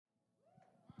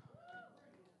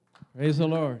Praise the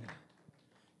Lord.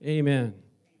 Amen.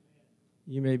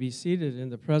 You may be seated in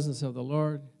the presence of the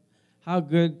Lord. How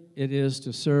good it is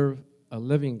to serve a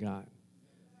living God,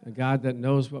 a God that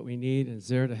knows what we need and is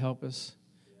there to help us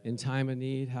in time of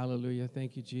need. Hallelujah.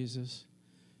 Thank you, Jesus.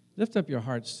 Lift up your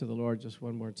hearts to the Lord just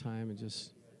one more time and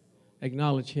just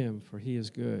acknowledge Him, for He is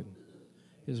good.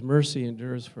 His mercy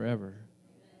endures forever.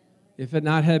 If it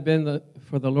not had been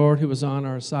for the Lord who was on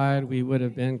our side, we would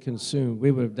have been consumed.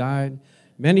 We would have died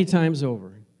many times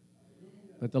over.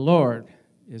 But the Lord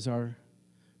is our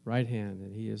right hand,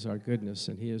 and He is our goodness,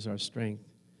 and He is our strength.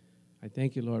 I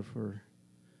thank you, Lord, for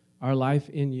our life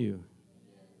in you.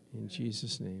 In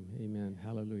Jesus' name, amen.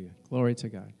 Hallelujah. Glory to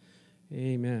God.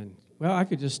 Amen. Well, I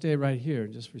could just stay right here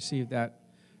and just receive that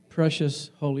precious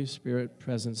Holy Spirit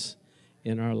presence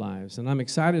in our lives. And I'm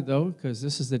excited, though, because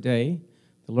this is the day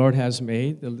the Lord has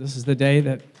made. This is the day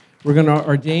that we're going to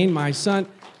ordain my son.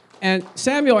 And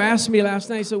Samuel asked me last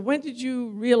night, he said, when did you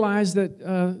realize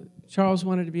that Charles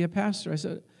wanted to be a pastor? I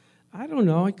said, I don't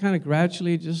know. I kind of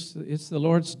gradually it's the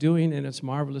Lord's doing, and it's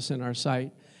marvelous in our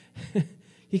sight.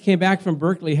 He came back from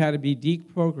Berkeley, had to be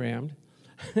deprogrammed.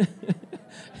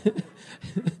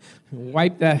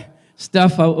 Wipe that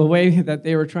stuff away that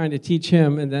they were trying to teach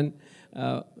him. And then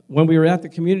when we were at the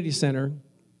community center,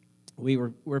 we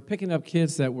were picking up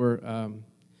kids that were, I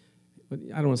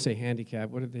don't want to say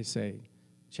handicapped. What did they say?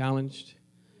 Challenged.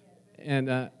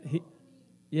 And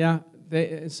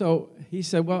so he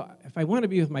said, well, if I want to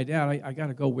be with my dad, I got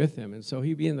to go with him. And so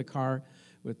he'd be in the car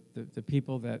with the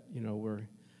people that, were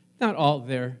not all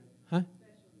there. Huh?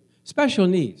 Special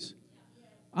needs.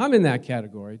 I'm in that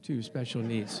category, too, special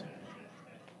needs.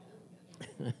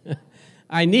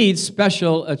 I need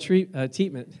special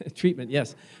treatment,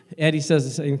 yes. Eddie says the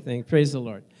same thing. Praise the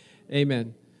Lord.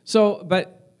 Amen. So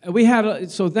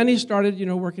then he started,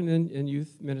 working in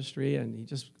youth ministry, and he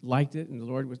just liked it, and the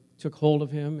Lord took hold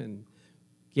of him and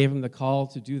gave him the call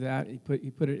to do that. He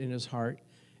put it in his heart,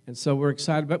 and so we're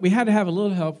excited. But we had to have a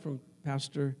little help from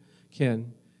Pastor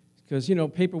Ken, because,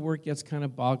 paperwork gets kind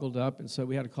of boggled up, and so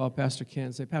we had to call Pastor Ken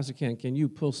and say, Pastor Ken, can you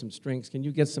pull some strings? Can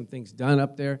you get some things done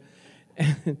up there?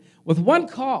 And with one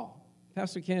call,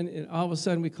 Pastor Ken, and all of a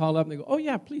sudden we call up and they go, oh,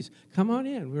 yeah, please, come on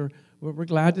in. We're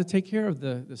glad to take care of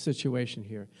the situation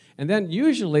here. And then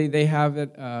usually they have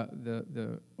it,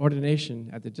 the ordination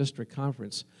at the district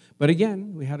conference. But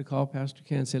again, we had to call Pastor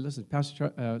Ken and say, listen,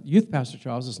 Youth Pastor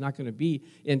Charles is not going to be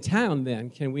in town then.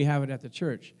 Can we have it at the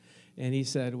church? And he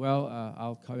said, well,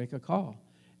 I'll make a call.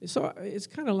 So it's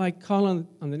kind of like calling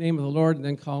on the name of the Lord and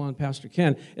then call on Pastor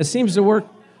Ken. It seems to work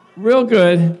real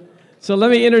good. So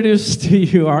let me introduce to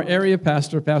you our area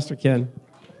pastor, Pastor Ken.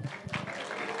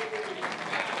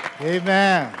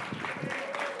 Amen.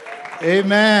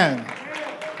 Amen.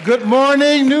 Good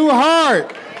morning, New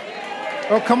Heart.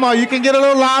 Oh, come on, you can get a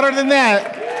little louder than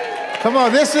that. Come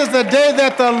on, this is the day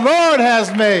that the Lord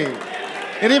has made.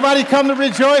 Anybody come to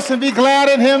rejoice and be glad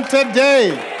in Him today?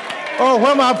 Oh,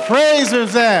 where my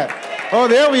praisers at? Oh,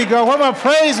 there we go. Where my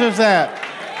praisers at?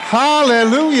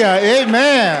 Hallelujah.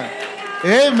 Amen.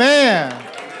 Amen.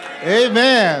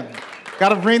 Amen. Got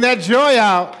to bring that joy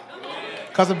out,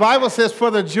 because the Bible says, for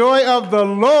the joy of the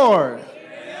Lord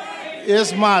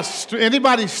is my strength.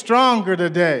 Anybody stronger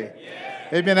today?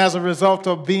 Amen. As a result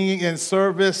of being in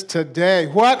service today.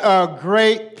 What a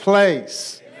great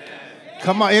place.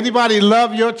 Come on, anybody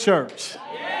love your church?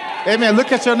 Amen.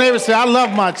 Look at your neighbor and say, I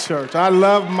love my church. I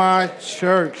love my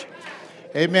church.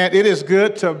 Amen. It is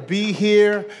good to be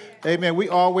here. Amen. We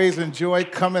always enjoy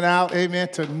coming out, amen,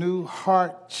 to New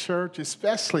Heart Church,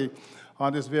 especially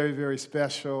on this very, very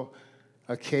special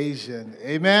occasion.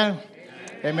 Amen.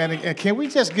 Amen. And can we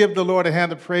just give the Lord a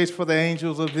hand of praise for the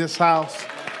angels of this house?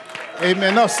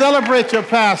 Amen. No, celebrate your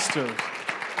pastors.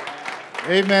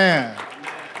 Amen.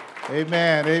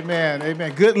 Amen, amen,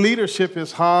 amen. Good leadership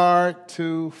is hard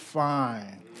to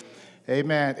find.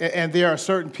 Amen. And there are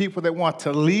certain people that want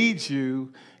to lead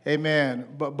you, amen,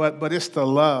 but it's the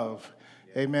love,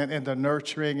 amen, and the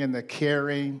nurturing and the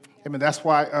caring. Amen. That's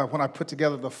why when I put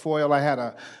together the foil, I had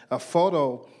a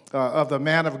photo of the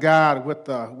man of God with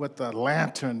the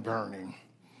lantern burning.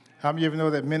 How many of you know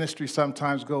that ministry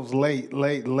sometimes goes late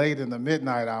in the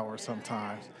midnight hour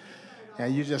sometimes?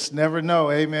 And you just never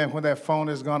know, amen, when that phone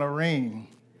is going to ring.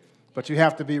 But you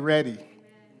have to be ready.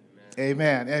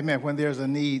 Amen. Amen. When there's a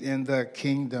need in the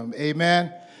kingdom.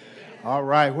 Amen. All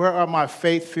right. Where are my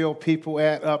faith-filled people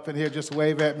at up in here? Just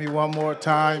wave at me one more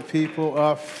time, people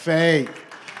of faith.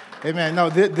 Amen. No,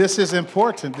 this is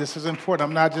important. This is important.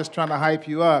 I'm not just trying to hype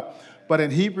you up. But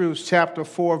in Hebrews chapter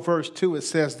 4, verse 2, it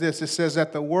says this. It says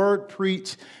that the word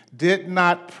preached did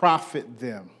not profit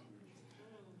them.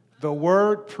 the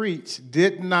word preached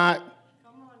did not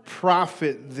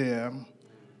profit them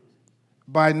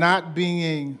by not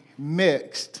being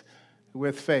mixed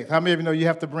with faith. How many of you know you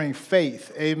have to bring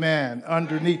faith, amen,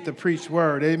 underneath the preached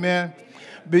word, amen?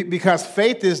 Because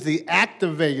faith is the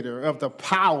activator of the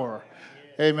power,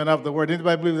 amen, of the word.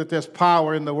 Anybody believe that there's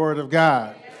power in the word of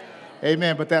God?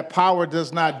 Amen. But that power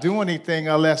does not do anything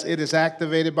unless it is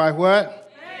activated by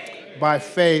what? Faith. By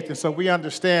faith. And so we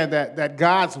understand that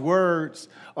God's words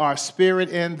are spirit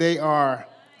and they are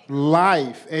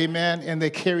life, amen, and they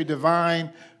carry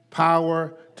divine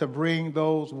power to bring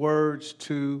those words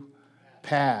to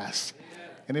pass.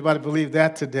 Anybody believe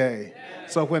that today?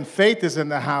 So when faith is in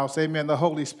the house, amen, the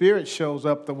Holy Spirit shows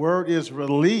up, the word is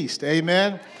released,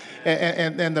 amen,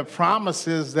 and the promise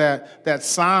is that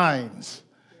signs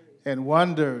and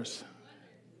wonders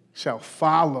shall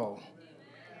follow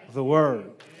the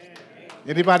word.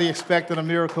 Anybody expecting a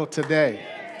miracle today?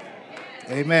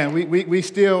 Amen. We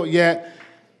still yet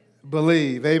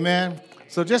believe, amen.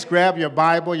 So just grab your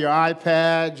Bible, your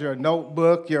iPad, your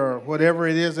notebook, your whatever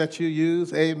it is that you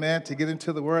use, amen, to get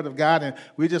into the Word of God. And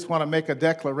we just want to make a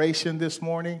declaration this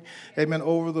morning, amen,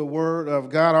 over the Word of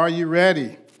God. Are you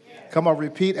ready? Yes. Come on,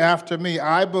 repeat after me.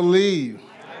 I believe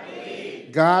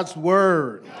God's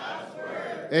Word,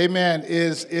 amen,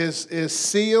 is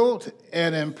sealed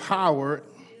and empowered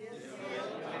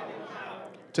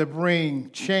to bring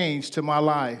change to my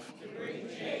life.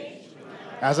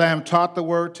 As I am taught the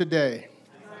Word today,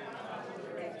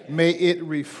 may it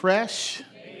refresh,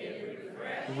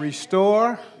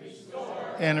 restore,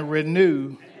 and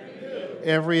renew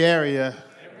every area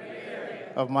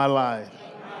of my life.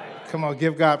 Come on,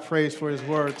 give God praise for his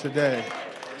word today.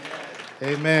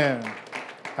 Amen.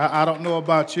 I don't know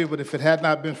about you, but if it had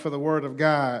not been for the word of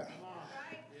God,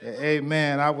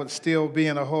 amen, I would still be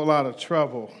in a whole lot of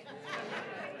trouble.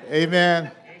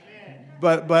 Amen.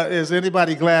 But is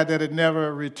anybody glad that it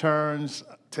never returns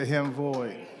to him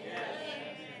void?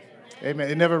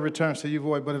 Amen. It never returns to you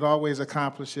void, but it always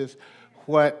accomplishes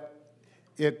what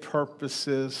it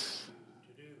purposes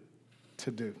to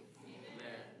do.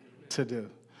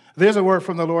 There's a word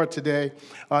from the Lord today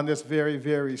on this very,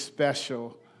 very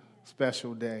special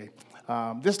day.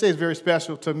 This day is very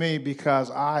special to me because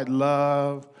I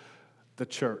love the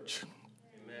church.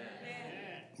 Amen.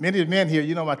 Many of the men here,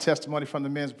 you know my testimony from the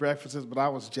men's breakfasts, but I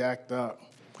was jacked up.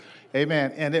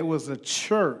 Amen. And it was the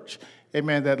church,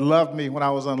 amen, that loved me when I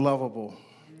was unlovable.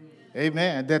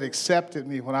 Amen. That accepted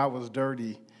me when I was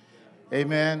dirty.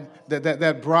 Amen.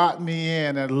 That brought me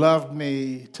in and loved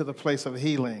me to the place of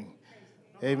healing.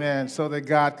 Amen. So that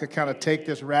God could kind of take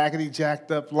this raggedy,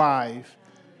 jacked up life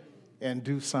and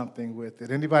do something with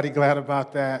it. Anybody glad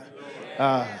about that?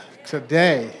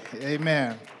 Today,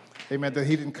 amen. Amen. That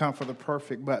he didn't come for the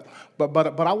perfect. But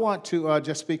I want to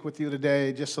just speak with you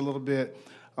today just a little bit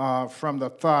from the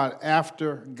thought,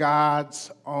 after God's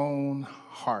own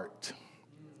heart.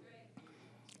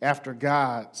 After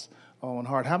God's own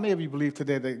heart. How many of you believe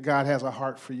today that God has a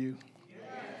heart for you?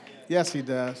 Yes, he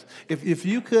does. If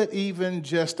you could even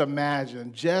just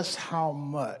imagine just how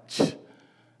much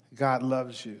God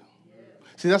loves you.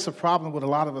 See, that's the problem with a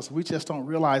lot of us. We just don't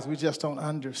realize, we just don't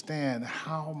understand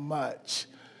how much,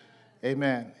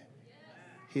 amen,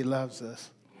 he loves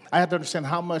us. I had to understand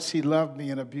how much he loved me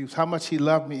in abuse, how much he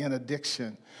loved me in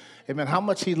addiction. Amen. How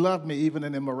much he loved me even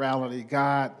in immorality.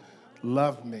 God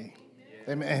loved me.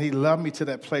 Amen. And he loved me to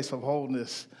that place of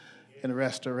wholeness and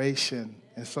restoration.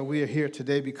 And so we are here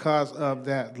today because of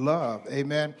that love.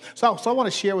 Amen. So I want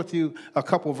to share with you a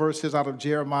couple verses out of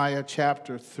Jeremiah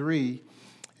chapter 3.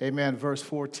 Amen. Verse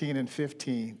 14 and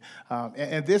 15.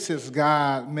 And this is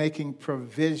God making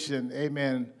provision,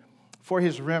 amen, for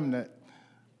his remnant,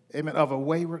 amen, of a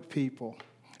wayward people.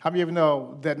 How many of you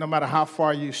know that no matter how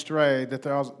far you stray, that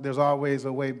there's always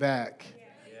a way back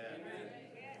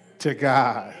to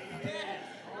God?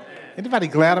 Anybody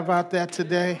glad about that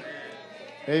today?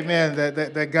 Amen.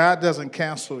 That God doesn't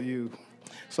cancel you.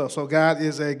 So God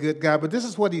is a good God. But this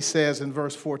is what he says in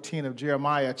verse 14 of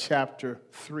Jeremiah chapter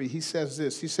 3. He says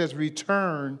this. He says,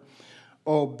 "Return,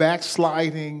 O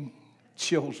backsliding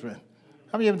children."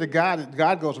 How many of you know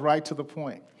God goes right to the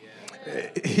point?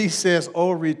 He says,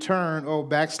 "Oh, return, O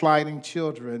backsliding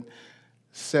children,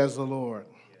 says the Lord."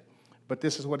 But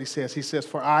this is what he says. He says,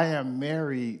 "For I am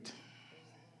married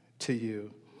to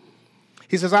you."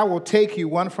 He says, "I will take you,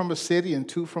 one from a city and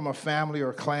two from a family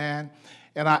or clan,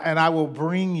 and I will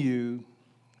bring you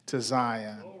to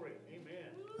Zion."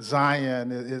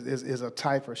 Zion is a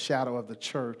type or shadow of the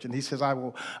church. And he says, I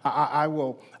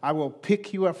will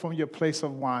pick you up from your place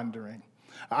of wandering.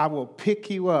 I will pick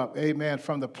you up, amen,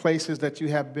 from the places that you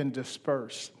have been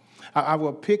dispersed. I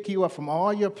will pick you up from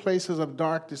all your places of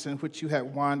darkness in which you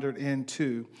had wandered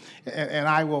into, and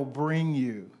I will bring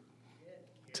you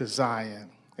to Zion.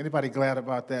 Anybody glad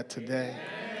about that today?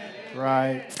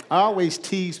 Right? I always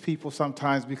tease people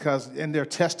sometimes because in their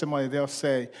testimony they'll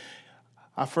say,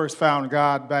 I first found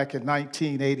God back in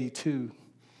 1982.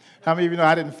 How many of you know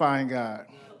I didn't find God?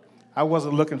 I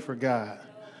wasn't looking for God.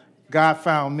 God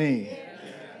found me.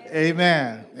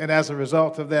 Amen. And as a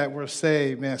result of that, we're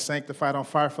saved, man, sanctified, on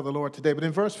fire for the Lord today. But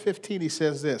in verse 15, he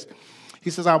says this. He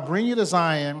says, I'll bring you to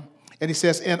Zion, and he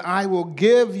says, and I will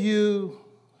give you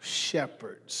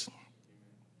shepherds.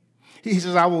 He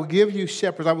says, I will give you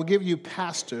shepherds. I will give you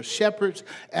pastors, shepherds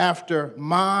after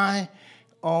my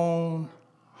own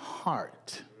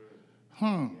heart.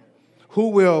 Who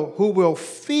will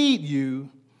feed you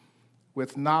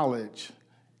with knowledge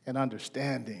and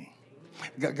understanding.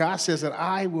 God says that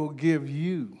I will give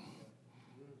you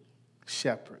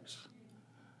shepherds,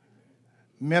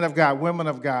 men of God, women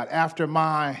of God, after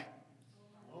my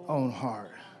own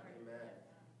heart,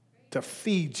 to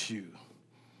feed you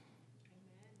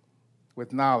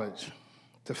with knowledge,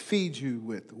 to feed you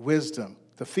with wisdom,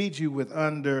 to feed you with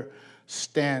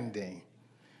understanding.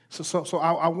 So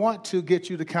I want to get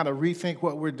you to kind of rethink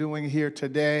what we're doing here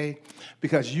today,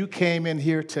 because you came in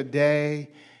here today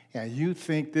and you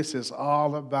think this is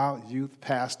all about Youth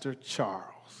Pastor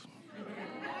Charles.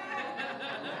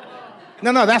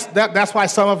 No, that's why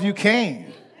some of you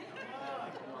came.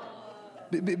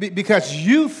 Because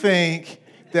you think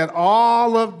that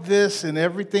all of this and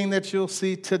everything that you'll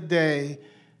see today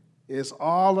is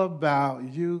all about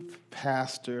Youth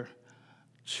Pastor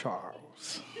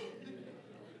Charles.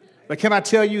 But can I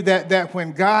tell you that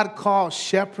when God calls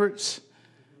shepherds,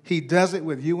 he does it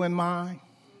with you in mind?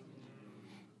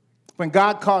 When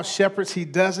God calls shepherds, he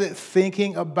does it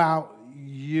thinking about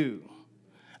you.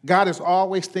 God is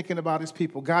always thinking about his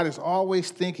people. God is always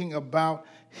thinking about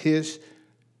his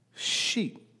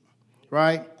sheep,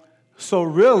 right? So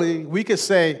really, we could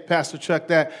say, Pastor Chuck,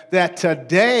 that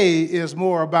today is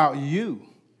more about you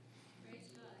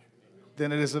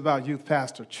than it is about Youth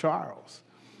Pastor Charles,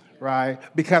 right?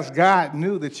 Because God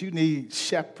knew that you need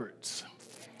shepherds.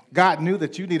 God knew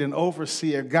that you need an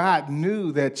overseer. God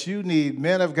knew that you need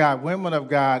men of God, women of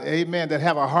God, amen, that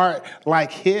have a heart like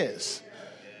his.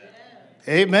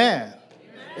 Amen.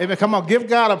 Amen. Come on, give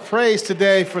God a praise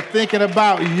today for thinking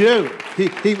about you.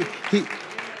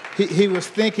 He was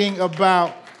thinking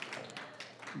about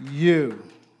you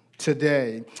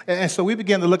today. And so we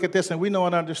begin to look at this, and we know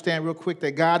and understand real quick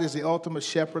that God is the ultimate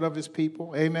shepherd of his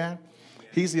people. Amen.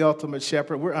 He's the ultimate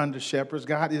shepherd. We're under shepherds.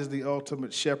 God is the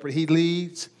ultimate shepherd. He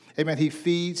leads. Amen. He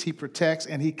feeds, he protects,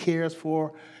 and he cares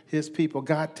for his people.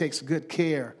 God takes good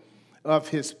care of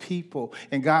his people.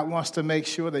 And God wants to make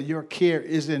sure that your care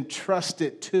is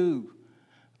entrusted to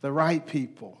the right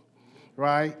people,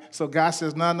 right? So God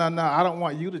says, no, I don't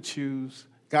want you to choose.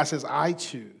 God says, I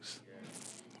choose.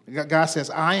 God says,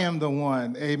 I am the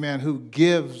one, amen, who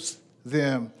gives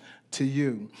them to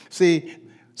you. See,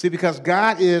 because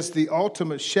God is the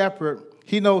ultimate shepherd,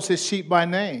 he knows his sheep by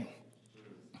name.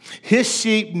 His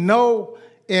sheep know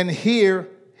and hear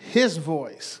his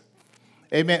voice.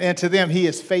 Amen. And to them, he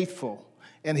is faithful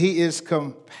and he is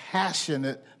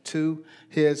compassionate to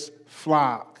his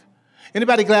flock.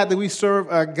 Anybody glad that we serve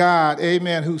a God,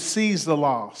 amen, who sees the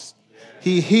lost?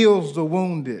 He heals the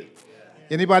wounded.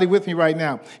 Anybody with me right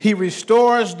now? He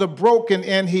restores the broken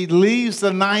and he leaves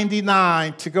the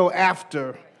 99 to go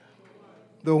after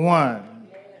the one.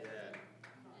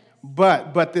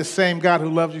 But this same God who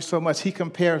loves you so much, he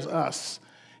compares us.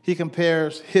 He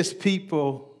compares his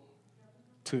people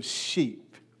to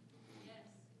sheep.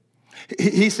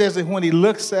 He says that when he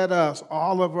looks at us,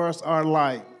 all of us are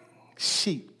like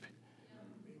sheep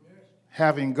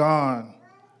having gone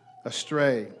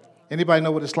astray. Anybody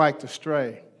know what it's like to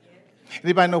stray?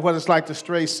 Anybody know what it's like to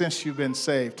stray since you've been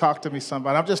saved? Talk to me,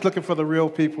 somebody. I'm just looking for the real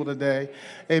people today.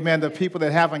 Amen. The people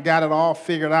that haven't got it all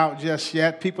figured out just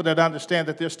yet. People that understand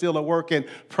that they're still a work in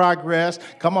progress.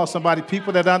 Come on, somebody.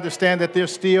 People that understand that they're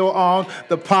still on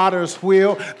the potter's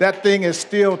wheel. That thing is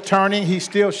still turning. He's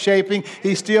still shaping.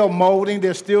 He's still molding.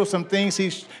 There's still some things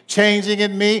he's changing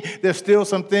in me. There's still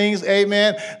some things,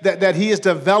 amen, that he is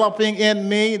developing in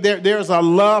me. There's a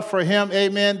love for him,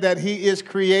 amen, that he is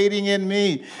creating in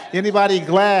me. Anybody Anybody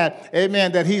glad,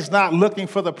 amen, that he's not looking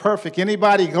for the perfect?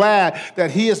 Anybody glad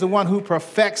that he is the one who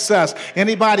perfects us?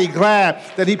 Anybody glad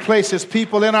that he places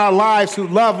people in our lives who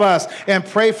love us and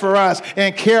pray for us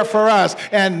and care for us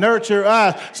and nurture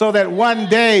us so that one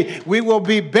day we will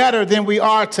be better than we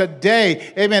are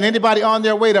today? Amen. Anybody on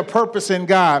their way to purpose in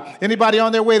God? Anybody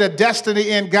on their way to destiny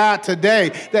in God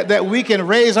today? That we can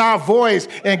raise our voice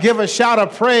and give a shout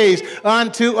of praise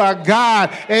unto a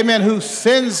God, amen, who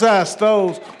sends us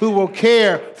those who will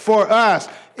care for us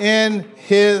in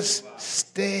his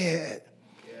stead.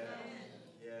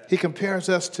 He compares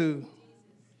us to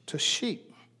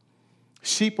sheep.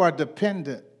 Sheep are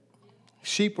dependent.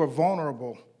 Sheep are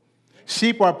vulnerable.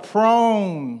 Sheep are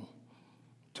prone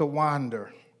to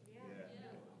wander.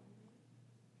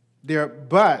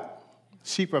 But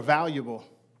sheep are valuable.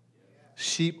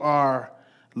 Sheep are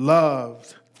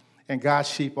loved. And God's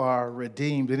sheep are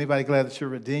redeemed. Anybody glad that you're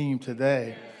redeemed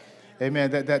today?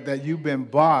 Amen. That you've been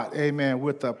bought, amen,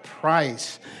 with a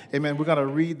price. Amen. We're going to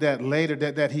read that later,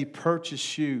 that he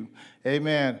purchased you,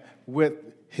 amen, with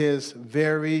his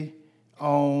very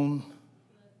own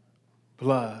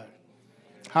blood.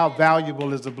 How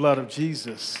valuable is the blood of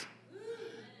Jesus?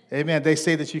 Amen. They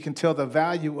say that you can tell the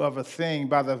value of a thing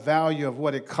by the value of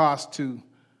what it costs to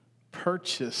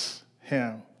purchase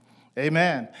him.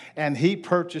 Amen. And he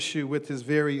purchased you with his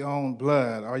very own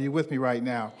blood. Are you with me right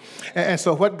now? And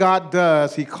so what God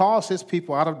does, he calls his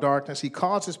people out of darkness. He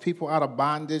calls his people out of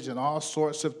bondage and all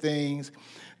sorts of things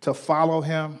to follow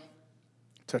him,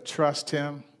 to trust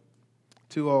him,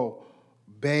 to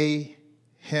obey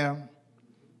him.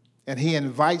 And he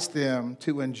invites them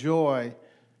to enjoy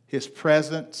his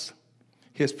presence,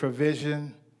 his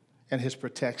provision, and his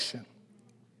protection.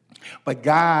 But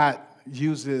God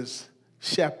uses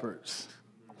shepherds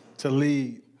to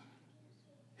lead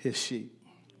his sheep.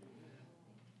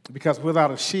 Because without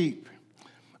a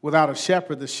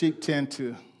shepherd, the sheep tend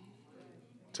to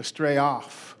stray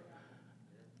off.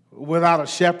 Without a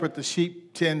shepherd, the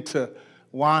sheep tend to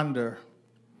wander.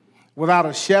 Without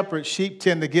a shepherd, sheep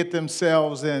tend to get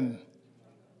themselves in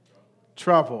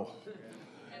trouble,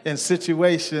 in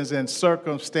situations and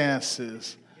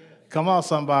circumstances. Come on,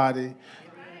 somebody.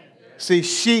 See,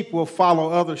 sheep will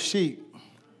follow other sheep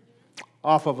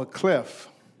off of a cliff.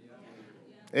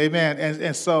 Amen.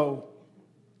 And so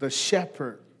the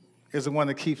shepherd is the one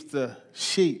that keeps the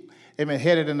sheep, amen,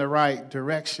 headed in the right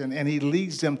direction. And he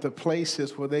leads them to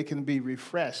places where they can be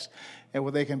refreshed and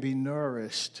where they can be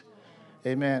nourished.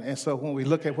 Amen. And so when we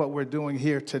look at what we're doing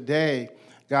here today,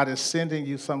 God is sending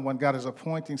you someone. God is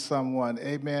appointing someone,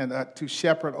 amen, to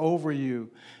shepherd over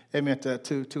you, amen,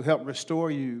 to help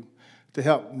restore you, to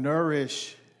help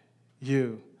nourish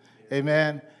you,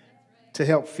 amen, to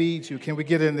help feed you. Can we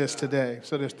get in this today?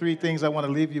 So there's three things I want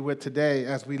to leave you with today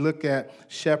as we look at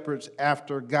shepherds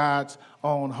after God's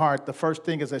own heart. The first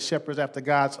thing is that shepherds after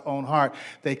God's own heart,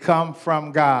 they come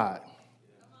from God.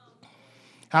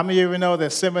 How many of you know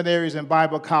that seminaries and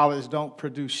Bible college don't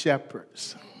produce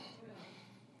shepherds?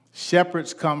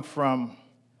 Shepherds come from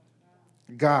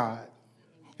God.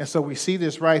 And so we see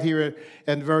this right here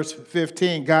in verse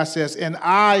 15. God says, and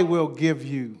I will give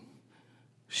you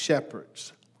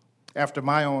shepherds after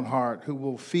my own heart who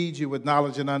will feed you with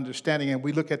knowledge and understanding. And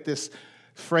we look at this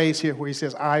phrase here where he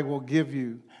says, I will give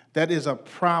you. That is a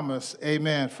promise,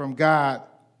 amen, from God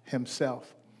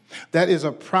himself. That is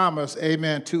a promise,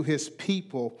 amen, to his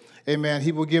people. Amen.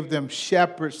 He will give them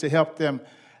shepherds to help them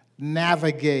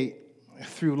navigate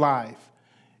through life.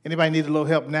 Anybody need a little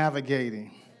help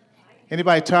navigating?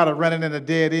 Anybody tired of running into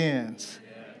dead ends?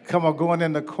 Come on, going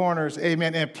in the corners,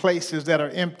 amen, in places that are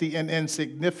empty and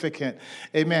insignificant,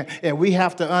 amen. And we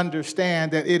have to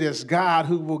understand that it is God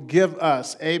who will give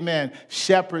us, amen,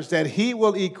 shepherds that he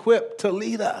will equip to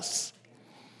lead us,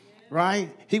 right?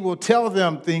 He will tell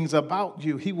them things about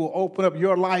you. He will open up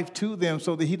your life to them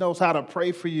so that he knows how to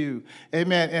pray for you,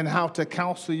 amen, and how to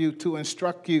counsel you, to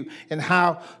instruct you, and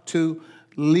how to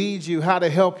lead you, how to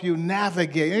help you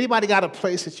navigate. Anybody got a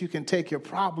place that you can take your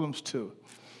problems to?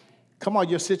 Come on,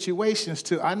 your situations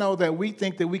too. I know that we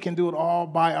think that we can do it all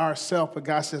by ourselves, but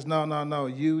God says, no.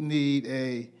 You need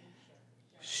a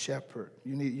shepherd.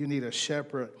 You need a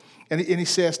shepherd. And he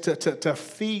says to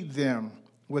feed them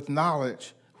with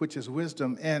knowledge, which is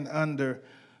wisdom and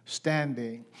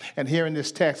understanding. And here in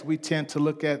this text, we tend to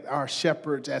look at our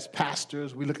shepherds as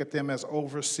pastors. We look at them as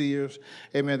overseers,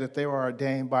 amen, that they are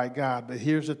ordained by God. But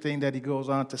here's the thing that he goes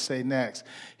on to say next.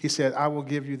 He said, I will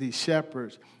give you these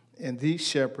shepherds, and these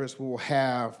shepherds will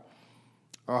have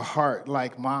a heart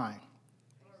like mine.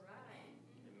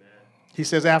 He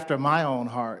says, after my own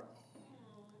heart.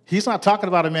 He's not talking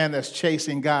about a man that's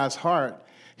chasing God's heart.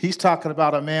 He's talking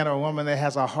about a man or a woman that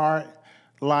has a heart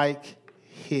like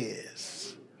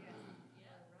his.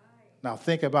 Now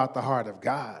think about the heart of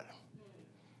God.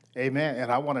 Amen.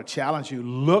 And I want to challenge you.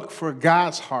 Look for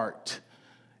God's heart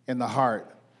in the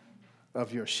heart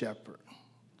of your shepherd.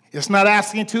 It's not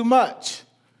asking too much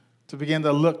to begin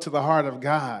to look to the heart of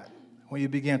God when you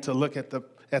begin to look at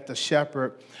the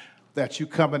shepherd that you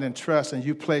come in and trust, and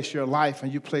you place your life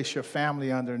and you place your family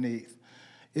underneath.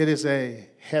 It is a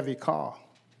heavy call.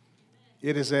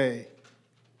 It is a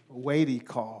weighty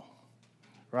call,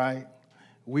 right?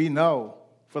 We know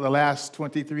for the last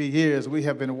 23 years we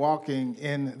have been walking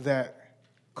in that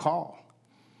call.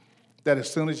 That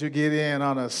as soon as you get in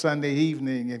on a Sunday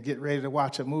evening and get ready to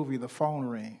watch a movie, the phone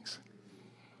rings.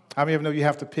 How many of you know you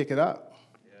have to pick it up?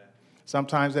 Yeah.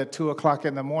 Sometimes at 2 o'clock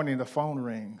in the morning, the phone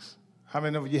rings. How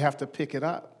many of you have to pick it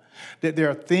up? That there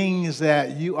are things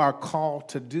that you are called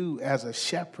to do as a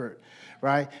shepherd,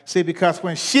 right? See, because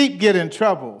when sheep get in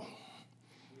trouble,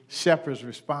 shepherds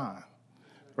respond,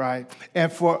 right? And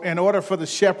in order for the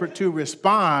shepherd to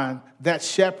respond, that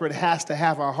shepherd has to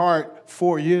have a heart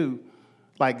for you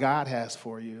like God has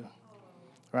for you,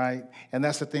 right? And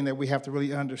that's the thing that we have to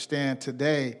really understand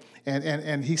today.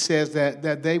 And he says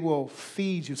that they will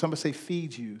feed you. Somebody say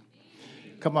feed you.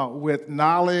 Come on, with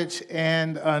knowledge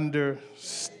and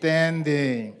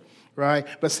understanding, right?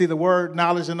 But see, the word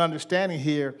knowledge and understanding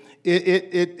here,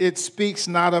 it speaks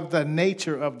not of the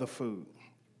nature of the food,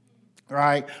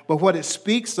 right? But what it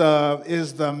speaks of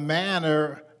is the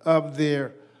manner of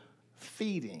their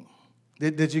feeding.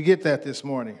 Did you get that this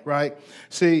morning, right?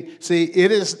 See,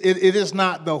 it is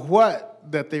not the what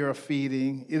that they are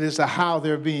feeding, it is the how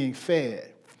they're being fed.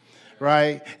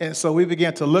 Right? And so we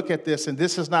began to look at this, and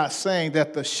this is not saying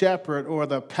that the shepherd or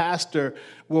the pastor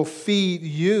will feed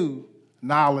you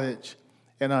knowledge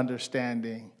and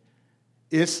understanding.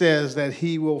 It says that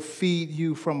he will feed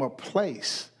you from a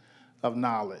place of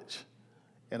knowledge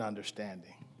and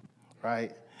understanding,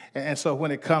 right? And so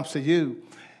when it comes to you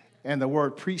and the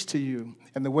word preached to you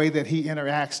and the way that he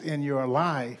interacts in your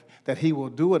life, that he will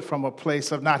do it from a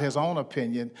place of not his own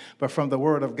opinion, but from the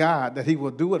word of God, that he will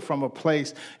do it from a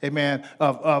place, amen,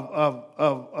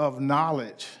 of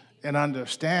knowledge and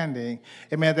understanding,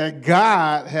 amen, that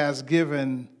God has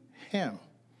given him,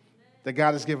 that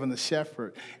God has given the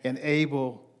shepherd and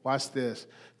able, watch this,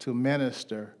 to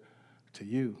minister to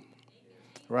you,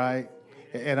 right?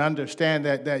 And understand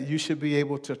that you should be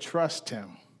able to trust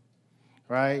him,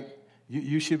 right?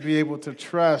 You should be able to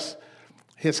trust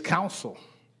his counsel.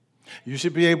 You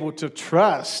should be able to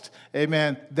trust,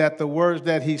 amen, that the words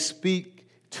that he speaks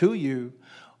to you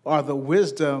are the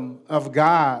wisdom of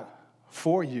God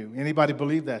for you. Anybody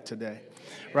believe that today?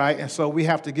 Right? And so we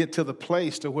have to get to the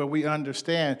place to where we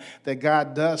understand that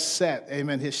God does set,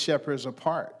 amen, his shepherds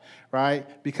apart,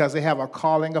 right? Because they have a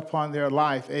calling upon their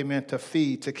life, amen, to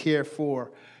feed, to care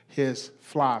for his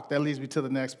flock. That leads me to the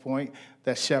next point,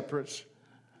 that shepherds,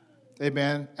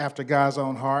 amen, after God's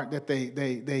own heart, that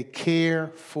they care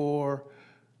for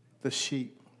the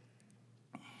sheep.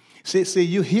 See,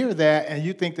 you hear that and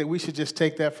you think that we should just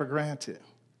take that for granted.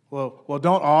 Well,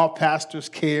 don't all pastors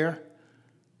care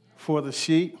for the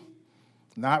sheep?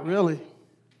 Not really.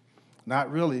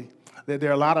 Not really. There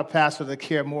are a lot of pastors that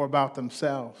care more about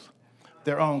themselves,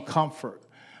 their own comfort,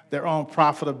 their own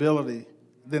profitability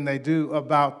than they do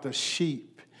about the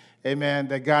sheep, amen,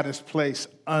 that God has placed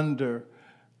under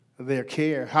their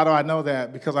care. How do I know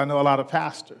that? Because I know a lot of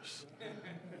pastors.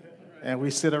 And we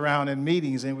sit around in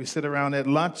meetings and we sit around at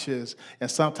lunches, and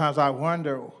sometimes I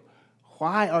wonder,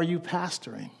 why are you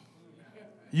pastoring?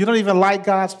 You don't even like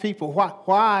God's people.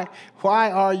 Why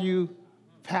are you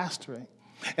pastoring?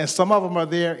 And some of them are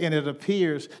there, and it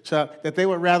appears, Chuck, that they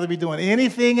would rather be doing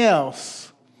anything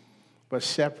else but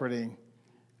shepherding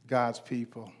God's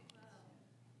people.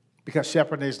 Because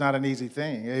shepherding is not an easy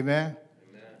thing. Amen?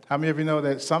 How many of you know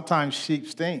that sometimes sheep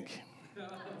stink?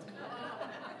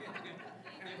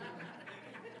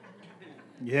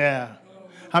 Yeah.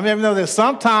 How many of you know that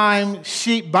sometimes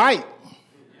sheep bite?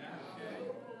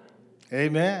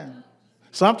 Amen.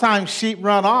 Sometimes sheep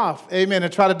run off, amen,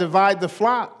 and try to divide the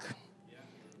flock.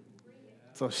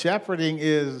 So shepherding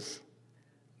is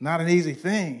not an easy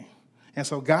thing. And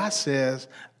so God says,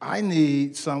 I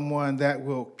need someone that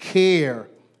will care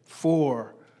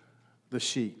for the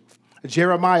sheep.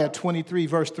 Jeremiah 23,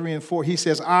 verse 3 and 4, he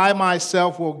says, I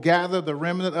myself will gather the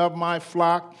remnant of my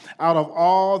flock out of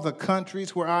all the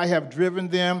countries where I have driven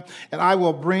them, and I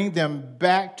will bring them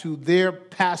back to their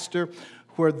pasture,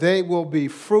 where they will be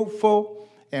fruitful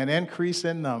and increase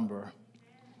in number.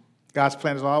 God's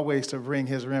plan is always to bring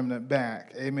his remnant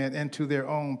back, amen, into their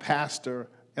own pasture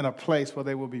in a place where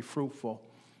they will be fruitful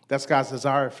That's God's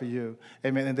desire for you.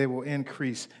 Amen. And they will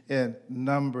increase in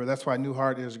number. That's why New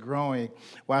Heart is growing.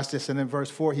 Watch this. And in verse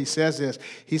 4, he says this.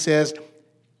 He says,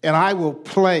 and I will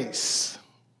place,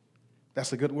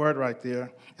 that's a good word right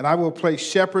there, and I will place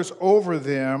shepherds over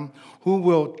them who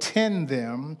will tend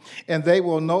them, and they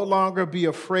will no longer be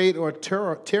afraid or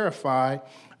terrified,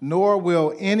 nor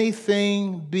will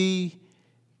anything be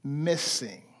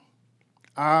missing.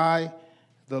 I,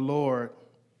 the Lord,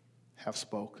 have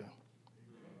spoken.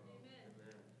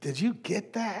 Did you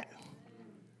get that?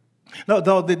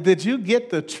 No, did you get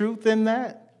the truth in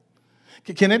that?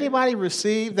 Can anybody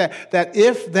receive that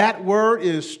if that word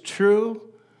is true,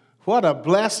 what a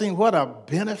blessing, what a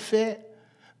benefit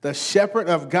the shepherd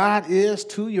of God is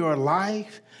to your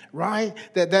life, right?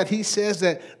 That he says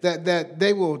that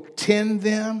they will tend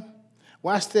them.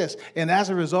 Watch this. And as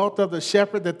a result of the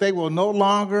shepherd, that they will no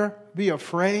longer be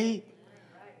afraid.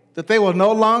 That they will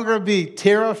no longer be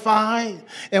terrified.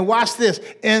 And watch this.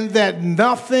 And that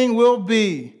nothing will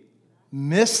be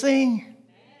missing.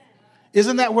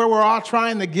 Isn't that where we're all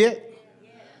trying to get?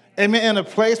 Amen. In a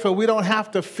place where we don't have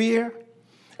to fear.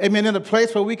 Amen. In a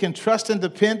place where we can trust and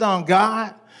depend on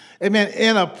God. Amen.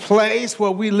 In a place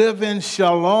where we live in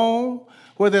shalom,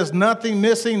 where there's nothing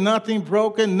missing, nothing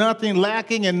broken, nothing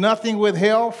lacking, and nothing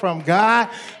withheld from God.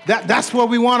 That's where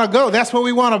we want to go. That's where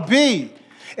we want to be.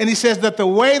 And he says that the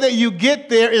way that you get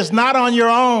there is not on your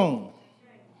own.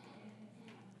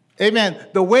 Amen.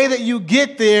 The way that you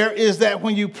get there is that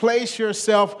when you place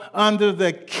yourself under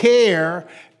the care,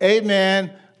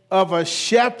 amen, of a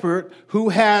shepherd who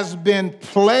has been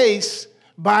placed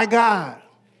by God.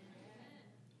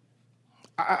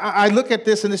 I look at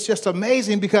this and it's just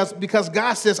amazing because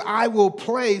God says, I will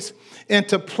place, and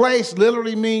to place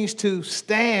literally means to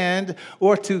stand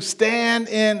or to stand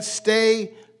and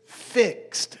stay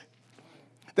fixed.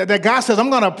 That God says, I'm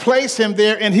going to place him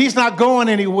there and he's not going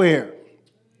anywhere.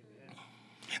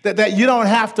 That you don't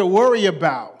have to worry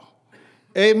about.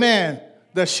 Amen.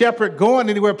 The shepherd going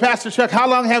anywhere. Pastor Chuck, how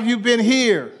long have you been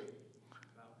here?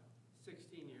 About 16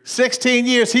 years. 16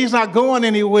 years. He's not going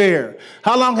anywhere.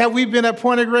 How long have we been at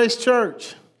Point of Grace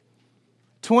Church?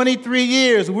 23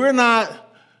 years. We're not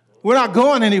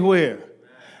going anywhere.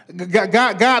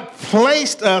 God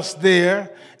placed us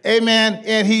there. Amen.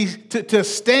 And to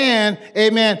stand,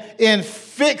 amen, and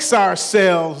fix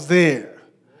ourselves there.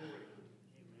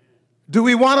 Do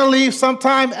we want to leave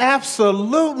sometime?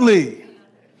 Absolutely.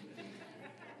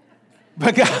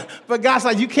 But God's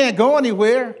like, you can't go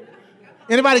anywhere.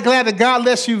 Anybody glad that God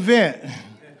lets you vent?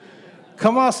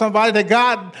 Come on, somebody, that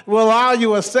God will allow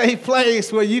you a safe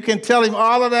place where you can tell him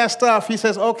all of that stuff. He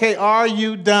says, okay, are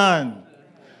you done?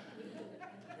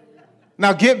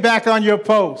 Now get back on your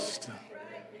post.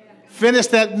 Finish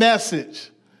that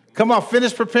message. Come on,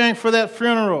 finish preparing for that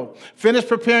funeral. Finish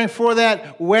preparing for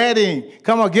that wedding.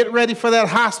 Come on, get ready for that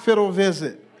hospital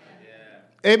visit.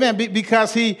 Yeah. Amen.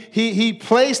 Because he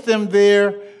placed them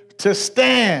there to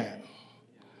stand.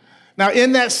 Now,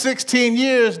 in that 16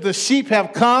 years, the sheep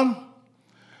have come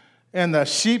and the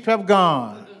sheep have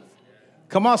gone.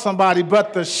 Come on, somebody.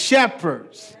 But the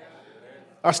shepherds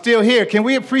are still here. Can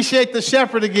we appreciate the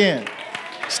shepherd again?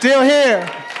 Still here.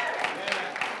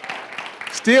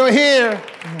 Still here.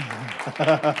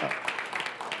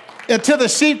 And to the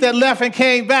sheep that left and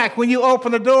came back, when you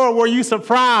opened the door, were you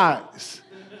surprised?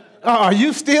 Are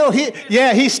you still here?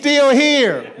 Yeah, he's still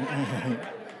here.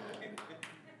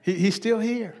 He's still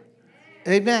here.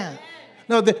 Amen.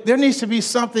 No, there needs to be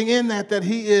something in that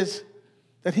he is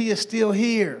still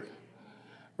here.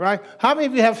 Right? How many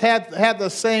of you have had the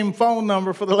same phone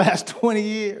number for the last 20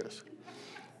 years?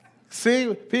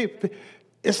 See, people,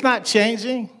 it's not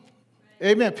changing.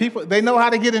 Amen. People, they know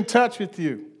how to get in touch with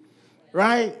you,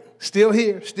 right? Still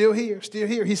here, still here, still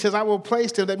here. He says, I will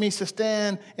place them. That means to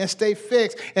stand and stay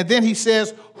fixed. And then he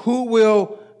says, who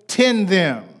will tend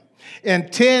them?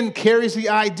 And tend carries the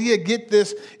idea, get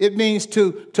this, it means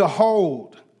to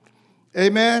hold.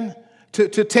 Amen? To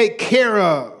take care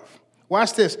of.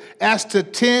 Watch this. As to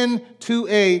tend to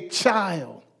a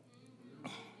child.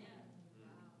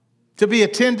 To be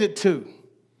attended to.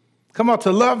 Come on,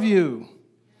 to love you.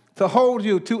 To hold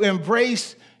you, to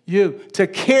embrace you, to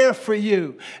care for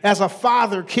you as a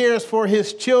father cares for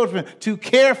his children, to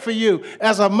care for you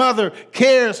as a mother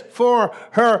cares for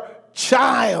her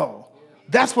child.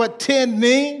 That's what tend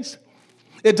means.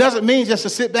 It doesn't mean just to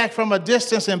sit back from a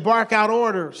distance and bark out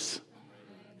orders.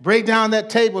 Break down that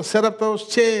table, set up those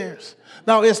chairs.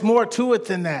 No, it's more to it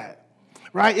than that.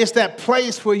 Right? It's that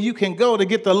place where you can go to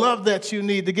get the love that you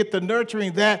need, to get the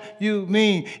nurturing that you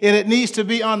need. And it needs to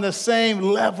be on the same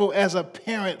level as a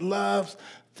parent loves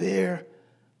their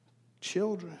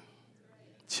children.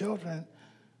 Children.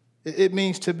 It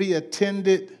means to be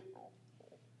attended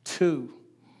to.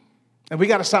 And we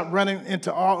got to stop running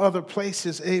into all other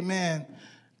places, amen,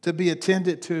 to be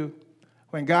attended to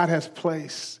when God has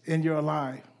placed in your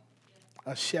life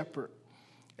a shepherd.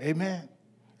 Amen.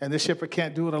 And this shepherd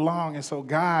can't do it alone. And so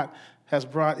God has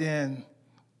brought in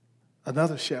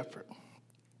another shepherd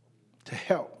to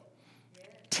help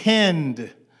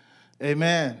tend,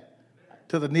 amen,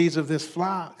 to the needs of this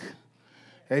flock.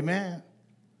 Amen.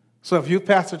 So if you,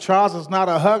 Pastor Charles, is not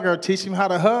a hugger, teach him how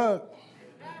to hug.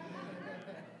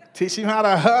 Teach him how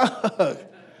to hug.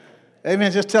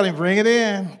 Amen. Just tell him, bring it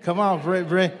in. Come on,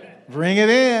 bring it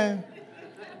in.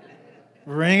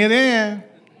 Bring it in.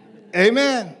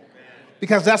 Amen.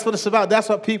 Because that's what it's about. That's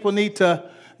what people need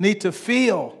to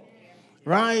feel,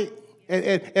 right?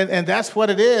 And that's what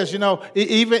it is, you know.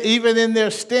 Even in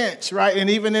their stench, right, and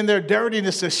even in their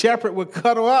dirtiness, the shepherd would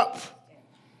cuddle up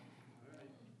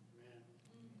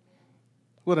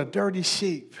with a dirty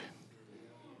sheep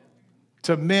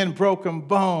to mend broken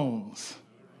bones.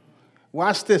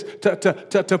 Watch this,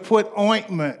 to put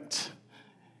ointment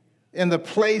in the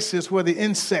places where the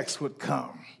insects would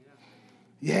come.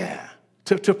 Yeah,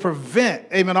 to prevent,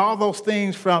 amen, all those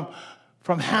things from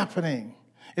happening.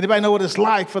 Anybody know what it's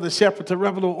like for the shepherd to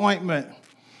rub a little ointment?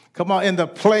 Come on, in the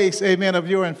place, amen, of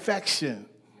your infection.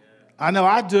 I know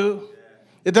I do.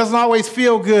 It doesn't always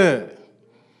feel good.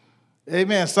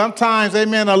 Amen. Sometimes,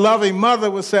 amen, a loving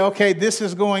mother would say, okay, this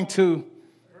is going to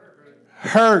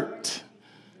hurt.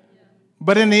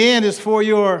 But in the end, it's for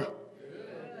your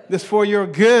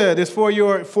good. It's for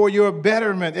your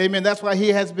betterment. Amen. That's why he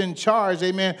has been charged,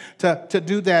 amen, to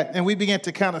do that. And we began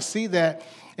to kind of see that.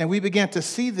 And we began to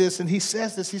see this. And he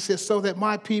says this. He says, so that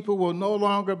my people will no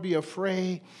longer be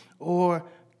afraid or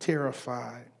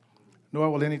terrified, nor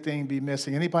will anything be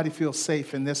missing. Anybody feel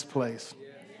safe in this place?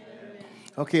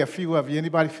 Okay, a few of you.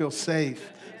 Anybody feel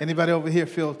safe? Anybody over here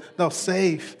feel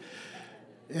safe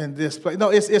in this place? No,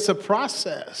 it's a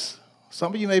process.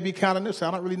 Some of you may be kind of new, so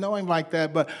I don't really know him like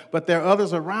that, but there are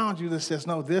others around you that says,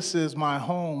 no, this is my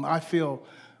home. I feel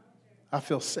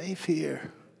safe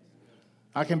here.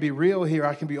 I can be real here.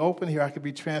 I can be open here. I can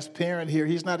be transparent here.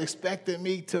 He's not expecting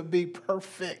me to be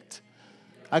perfect.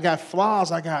 I got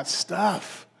flaws. I got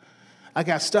stuff. I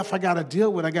got to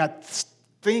deal with. I got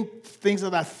things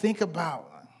that I think about.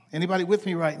 Anybody with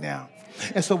me right now?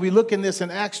 And so we look in this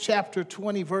in Acts chapter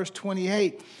 20, verse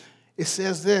 28. It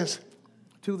says this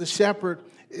to the shepherd.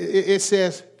 It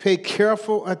says, pay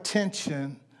careful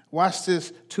attention, watch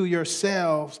this, to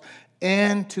yourselves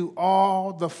and to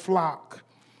all the flock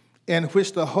in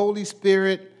which the Holy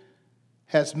Spirit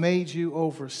has made you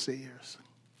overseers.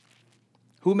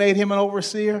 Who made him an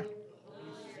overseer?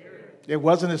 It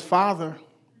wasn't his father.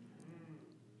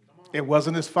 It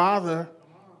wasn't his father,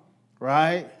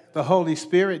 right? The Holy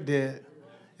Spirit did.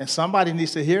 And somebody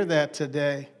needs to hear that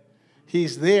today.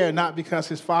 He's there not because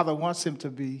his father wants him to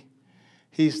be.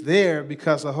 He's there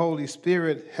because the Holy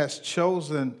Spirit has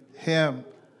chosen him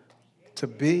to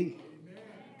be.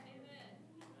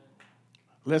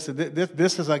 Listen,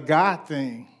 this is a God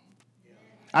thing.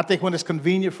 I think when it's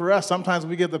convenient for us, sometimes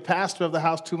we give the pastor of the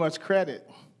house too much credit.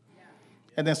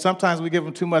 And then sometimes we give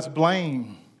him too much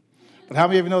blame. But how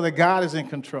many of you know that God is in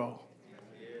control?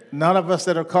 None of us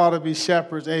that are called to be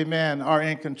shepherds, amen, are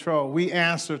in control. We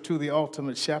answer to the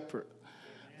ultimate shepherd.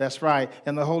 That's right.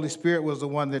 And the Holy Spirit was the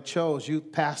one that chose you,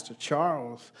 Pastor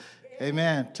Charles,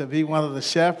 amen, to be one of the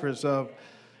shepherds of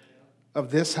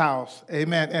this house.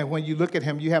 Amen. And when you look at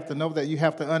him, you have to know that, you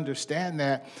have to understand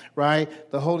that, right?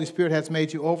 The Holy Spirit has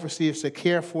made you overseers to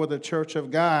care for the church of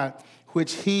God,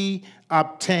 which he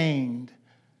obtained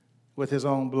with his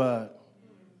own blood.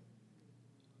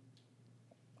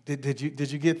 Did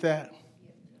you get that?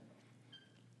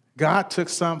 God took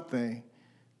something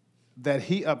that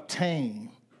he obtained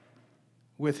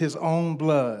with his own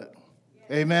blood.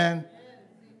 Amen.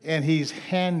 And he's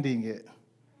handing it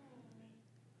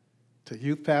to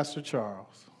Youth Pastor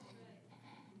Charles.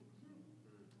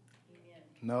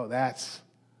 No, that's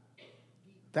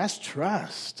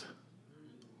trust.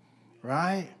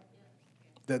 Right?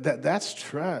 That's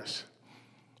trust.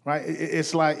 Right?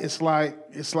 It's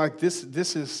like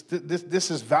this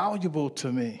is valuable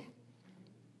to me.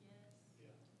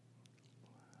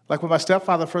 Like when my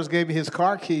stepfather first gave me his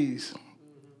car keys,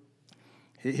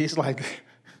 he's like,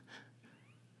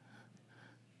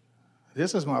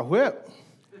 this is my whip.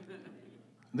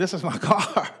 This is my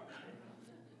car.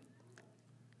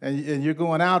 And you're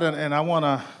going out and I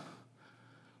want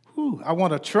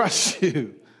to trust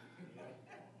you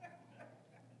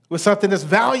with something that's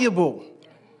valuable,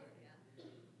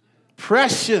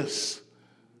 precious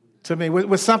to me,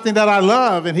 with something that I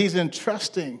love, and he's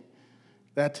entrusting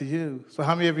that to you. So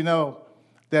how many of you know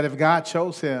that if God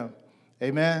chose him,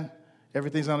 amen,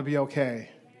 everything's going to be okay.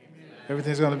 Amen.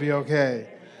 Everything's going to be okay.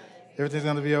 Everything's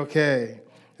going to be okay.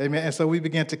 Amen. And so we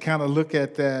begin to kind of look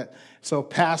at that. So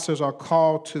pastors are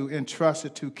called to,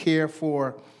 entrusted to care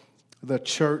for the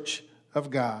church of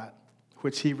God,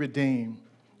 which he redeemed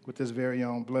with his very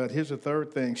own blood. Here's the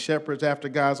third thing. Shepherds after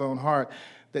God's own heart,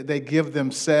 that they give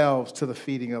themselves to the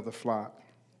feeding of the flock.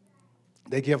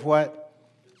 They give what?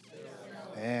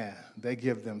 Man, they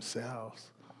give themselves.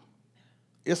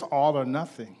 It's all or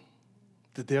nothing.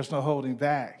 There's no holding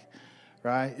back,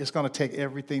 right? It's going to take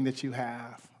everything that you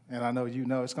have. And I know you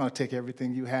know it's going to take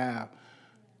everything you have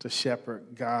to shepherd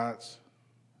God's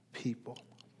people.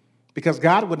 Because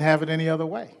God wouldn't have it any other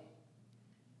way.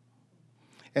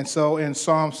 And so in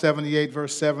Psalm 78,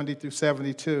 verse 70 through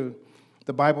 72,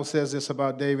 the Bible says this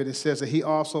about David. It says that he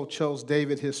also chose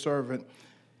David, his servant,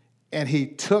 and he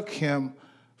took him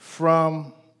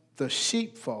from the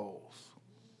sheepfolds.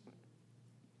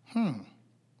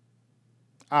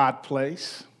 Odd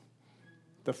place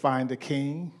to find a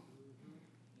king.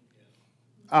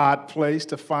 Odd place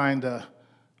to find a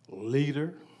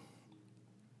leader.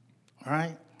 All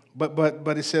right?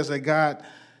 But it says that God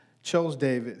chose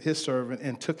David, his servant,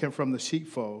 and took him from the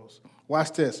sheepfolds.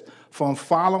 Watch this. From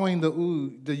following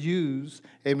the ewes,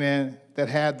 amen, that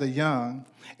had the young,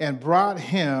 and brought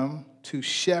him to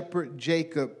shepherd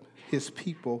Jacob, his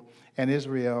people, and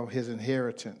Israel, his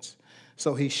inheritance.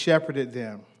 So he shepherded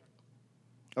them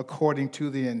according to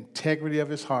the integrity of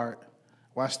his heart.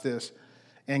 Watch this.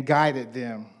 And guided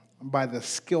them by the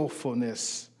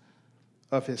skillfulness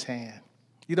of his hand.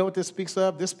 You know what this speaks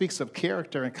of? This speaks of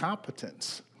character and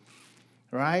competence,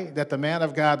 right? That the man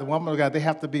of God, the woman of God, they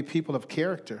have to be people of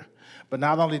character. But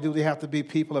not only do they have to be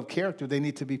people of character, they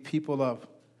need to be people of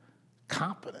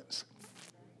competence.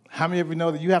 How many of you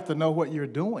know that you have to know what you're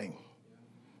doing,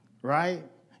 right?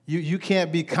 You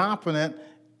can't be competent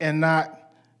and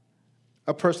not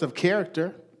a person of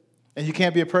character, and you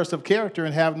can't be a person of character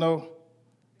and have no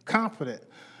competent,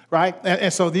 right?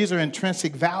 And so these are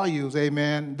intrinsic values,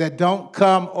 amen, that don't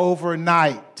come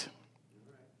overnight.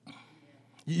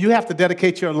 You have to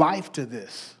dedicate your life to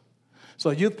this.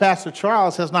 So Youth Pastor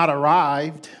Charles has not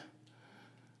arrived.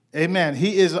 Amen.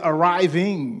 He is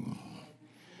arriving.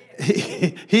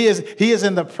 He is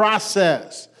in the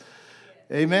process.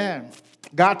 Amen.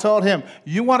 God told him,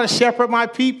 you want to shepherd my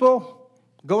people?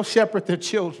 Go shepherd their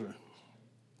children.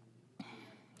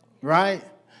 Right?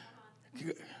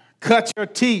 Cut your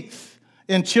teeth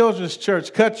in children's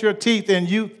church. Cut your teeth in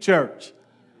youth church.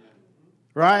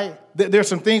 Right? There's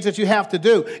some things that you have to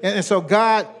do. And so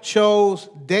God chose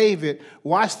David,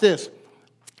 watch this,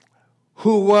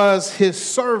 who was his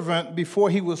servant before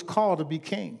he was called to be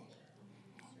king.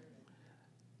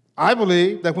 I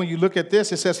believe that when you look at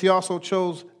this, it says he also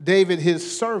chose David,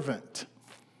 his servant.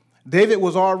 David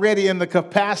was already in the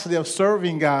capacity of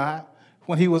serving God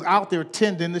when he was out there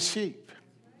tending the sheep.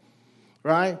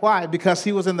 Right? Why? Because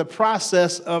he was in the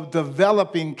process of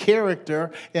developing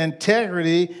character,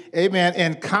 integrity, amen,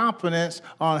 and competence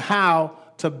on how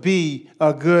to be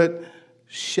a good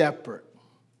shepherd.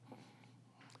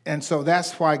 And so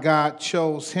that's why God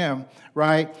chose him,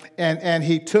 right? And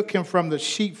he took him from the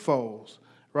sheepfolds,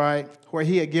 right, where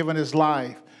he had given his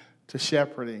life to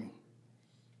shepherding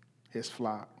his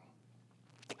flock.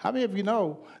 How many of you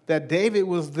know that David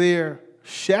was there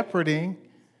shepherding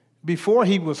before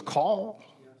he was called?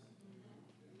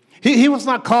 He was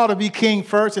not called to be king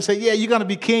first and say, yeah, you're going to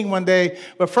be king one day,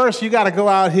 but first you got to go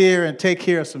out here and take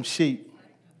care of some sheep.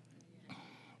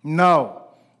 No,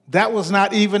 that was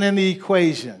not even in the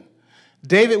equation.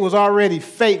 David was already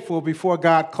faithful before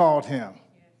God called him.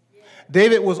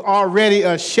 David was already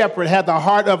a shepherd, had the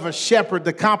heart of a shepherd,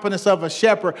 the competence of a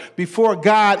shepherd before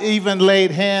God even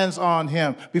laid hands on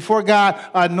him, before God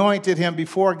anointed him,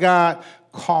 before God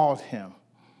called him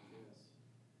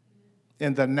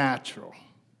in the natural,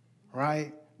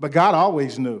 right? But God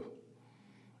always knew,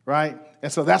 right?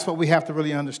 And so that's what we have to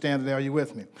really understand today. Are you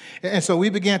with me? And so we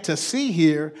began to see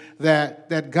here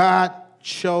that God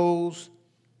chose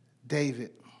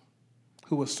David,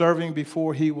 who was serving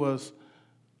before he was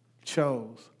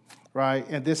chose, right?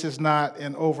 And this is not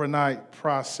an overnight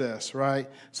process, right?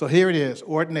 So here it is.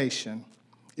 Ordination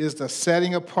is the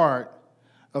setting apart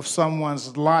of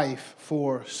someone's life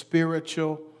for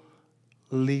spiritual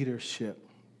leadership.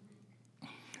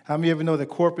 How many of you know that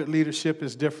corporate leadership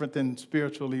is different than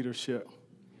spiritual leadership?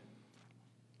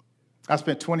 I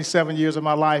spent 27 years of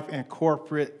my life in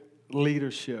corporate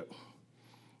leadership.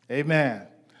 Amen.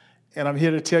 And I'm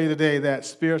here to tell you today that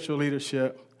spiritual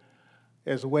leadership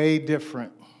is way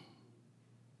different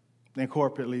than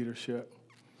corporate leadership.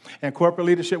 And corporate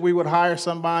leadership, we would hire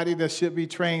somebody that should be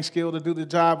trained, skilled to do the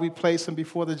job. We place them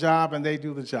before the job, and they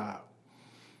do the job.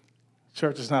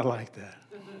 Church is not like that.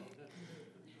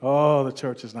 Oh, the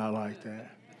church is not like that.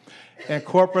 In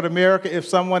corporate America, if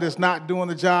someone is not doing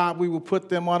the job, we will put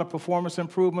them on a performance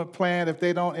improvement plan. If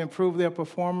they don't improve their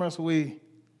performance, we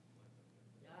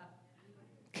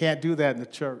can't do that in the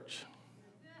church.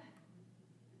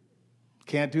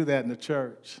 Can't do that in the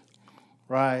church,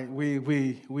 right?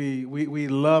 We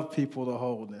love people to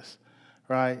wholeness,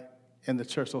 right, in the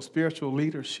church. So spiritual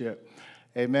leadership,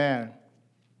 amen,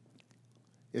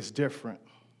 is different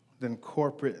than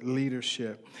corporate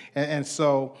leadership. And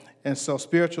so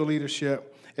spiritual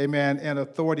leadership, amen, and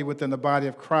authority within the body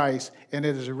of Christ, and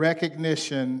it is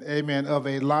recognition, amen, of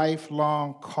a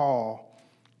lifelong call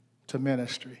to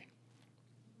ministry.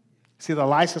 See, the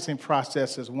licensing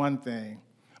process is one thing,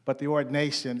 but the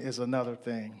ordination is another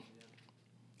thing.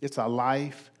 It's a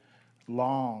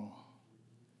lifelong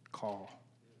call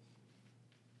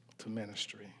to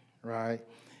ministry, right?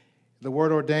 The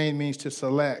word ordained means to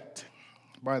select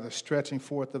by the stretching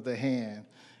forth of the hand.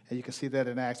 And you can see that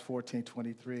in Acts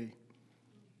 14:23.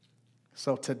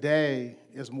 So today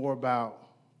is more about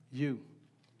you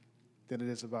than it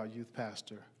is about youth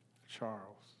pastor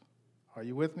Charles. Are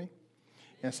you with me?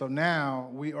 And so now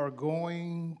we are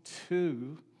going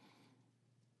to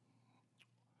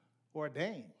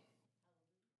ordain.